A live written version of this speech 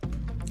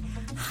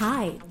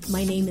Hi,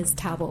 my name is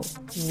Tabo.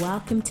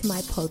 Welcome to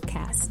my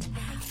podcast.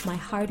 My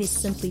heart is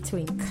simply to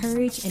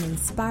encourage and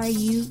inspire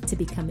you to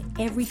become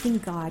everything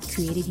God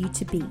created you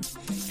to be.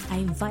 I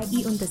invite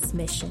you on this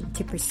mission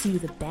to pursue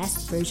the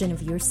best version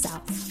of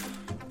yourself.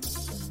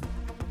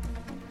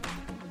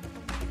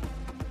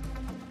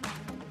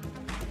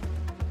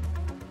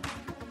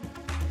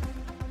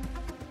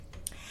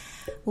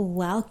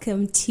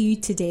 Welcome to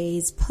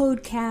today's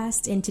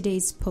podcast, and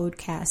today's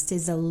podcast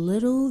is a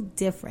little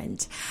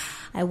different.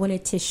 I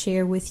wanted to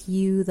share with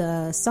you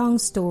the song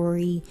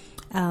story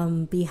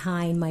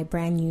behind my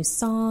brand new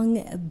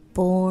song,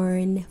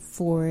 Born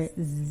for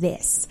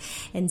This.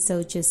 And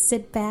so just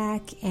sit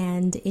back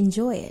and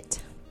enjoy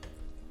it.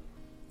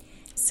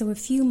 So a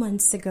few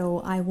months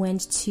ago, I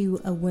went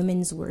to a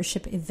women's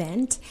worship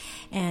event,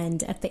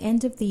 and at the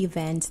end of the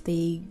event,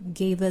 they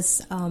gave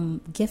us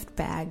gift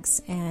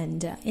bags,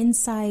 and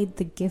inside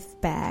the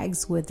gift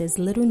bags were these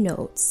little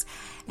notes,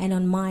 and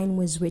on mine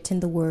was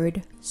written the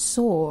word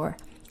soar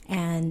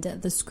and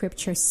the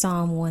scripture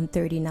Psalm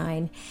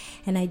 139.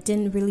 And I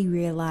didn't really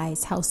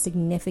realize how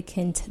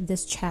significant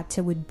this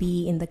chapter would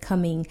be in the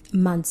coming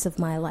months of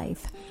my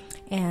life.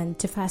 And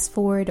to fast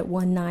forward,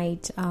 one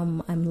night,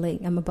 I'm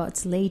about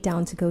to lay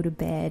down to go to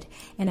bed,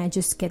 and I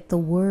just get the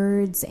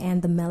words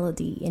and the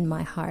melody in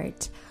my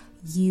heart.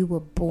 You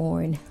were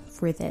born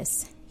for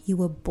this. You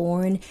were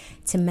born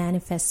to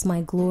manifest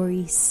my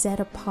glory, set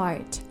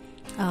apart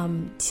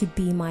to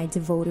be my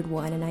devoted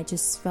one. And I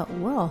just felt,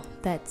 well,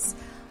 that's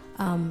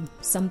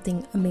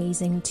something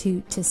amazing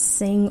to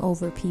sing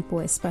over people,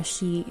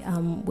 especially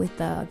with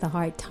the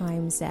hard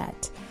times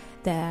that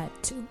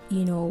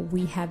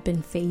we have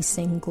been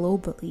facing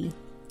globally.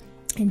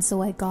 And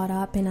so I got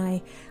up and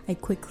I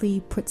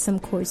quickly put some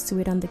chords to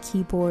it on the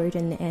keyboard,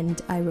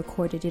 and I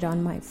recorded it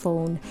on my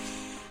phone.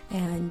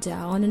 And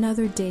on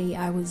another day,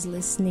 I was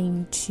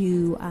listening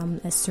to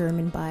a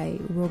sermon by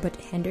Robert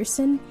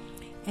Henderson,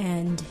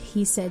 and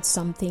he said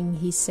something.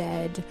 He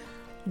said,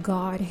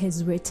 God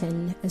has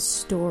written a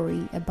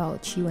story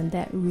about you, and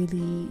that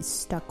really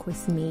stuck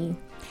with me.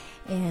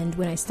 And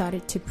when I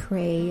started to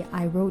pray,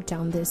 I wrote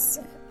down this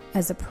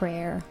as a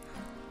prayer: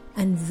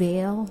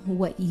 unveil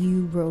what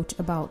you wrote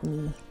about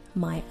me,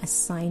 my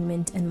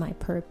assignment and my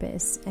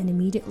purpose. And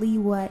immediately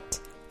what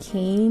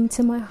came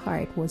to my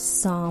heart was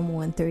Psalm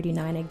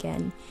 139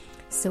 again.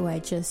 So I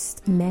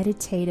just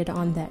meditated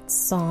on that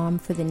psalm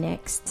for the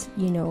next,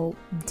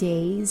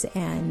 days.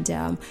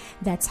 And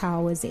that's how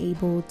I was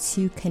able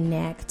to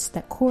connect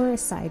that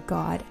chorus I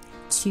got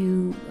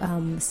to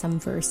some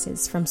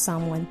verses from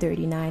Psalm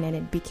 139, and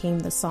it became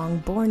the song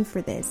Born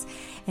for This.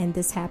 And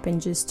this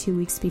happened just 2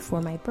 weeks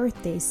before my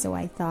birthday. So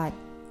I thought,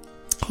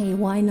 hey,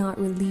 why not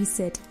release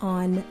it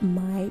on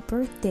my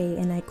birthday?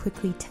 And I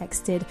quickly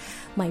texted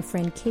my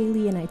friend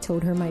Kaylee, and I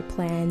told her my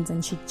plans,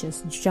 and she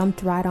just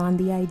jumped right on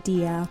the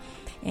idea.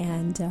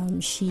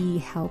 And she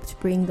helped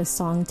bring the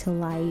song to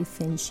life,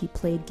 and she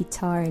played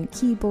guitar and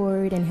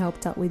keyboard and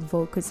helped out with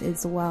vocals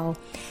as well.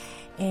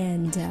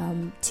 And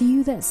to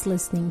you that's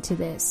listening to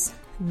this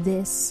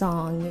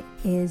song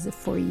is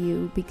for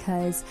you,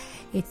 because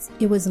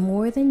it was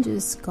more than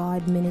just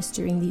God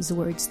ministering these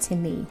words to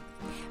me.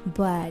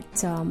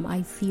 But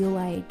I feel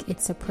like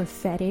it's a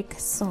prophetic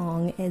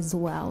song as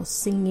well,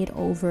 singing it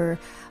over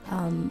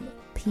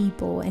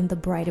people and the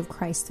bride of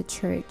Christ, the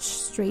church,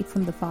 straight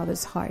from the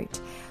Father's heart,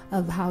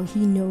 of how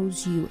He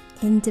knows you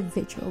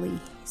individually,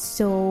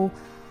 so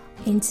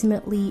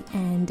intimately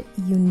and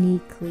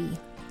uniquely.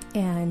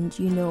 And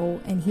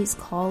He's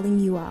calling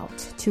you out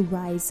to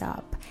rise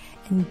up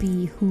and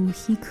be who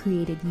He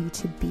created you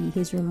to be.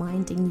 He's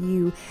reminding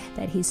you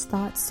that His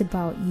thoughts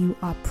about you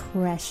are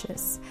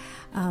precious,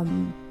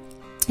 and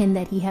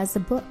that He has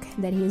a book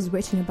that He has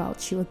written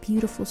about you, a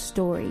beautiful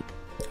story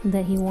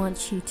that He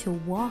wants you to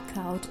walk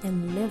out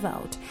and live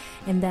out.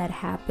 And that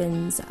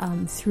happens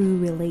through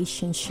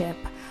relationship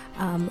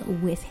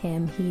with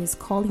Him. He is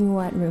calling you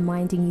out and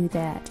reminding you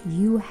that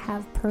you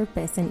have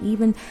purpose. And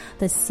even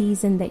the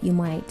season that you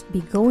might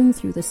be going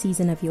through, the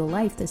season of your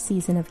life, the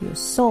season of your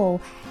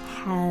soul,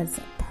 has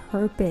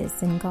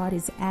purpose, and God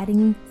is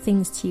adding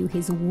things to you.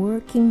 He's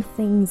working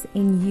things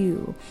in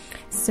you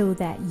so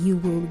that you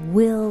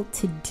will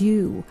to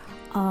do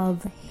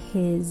of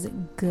His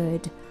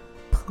good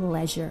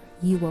pleasure.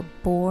 You were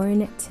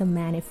born to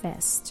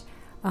manifest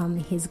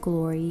His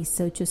glory.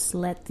 So just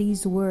let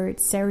these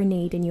words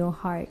serenade in your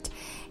heart,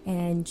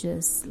 and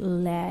just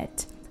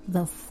let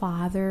the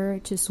Father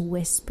just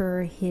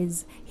whisper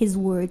His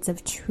words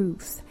of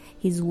truth,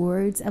 His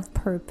words of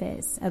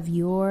purpose, of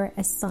your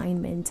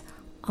assignment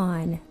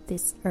on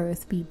this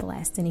earth. Be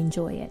blessed and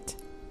enjoy it.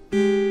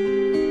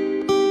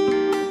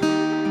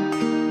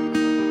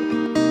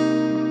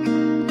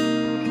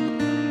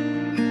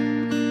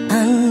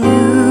 I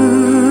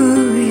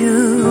knew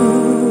you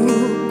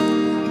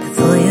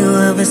before you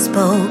ever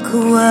spoke a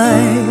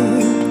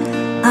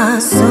word. I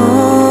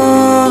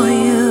saw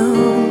you,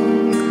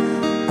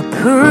 a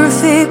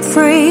perfect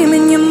frame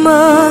in your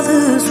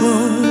mother's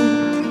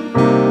womb.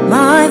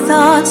 My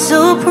thoughts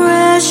so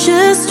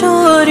precious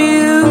toward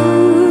you.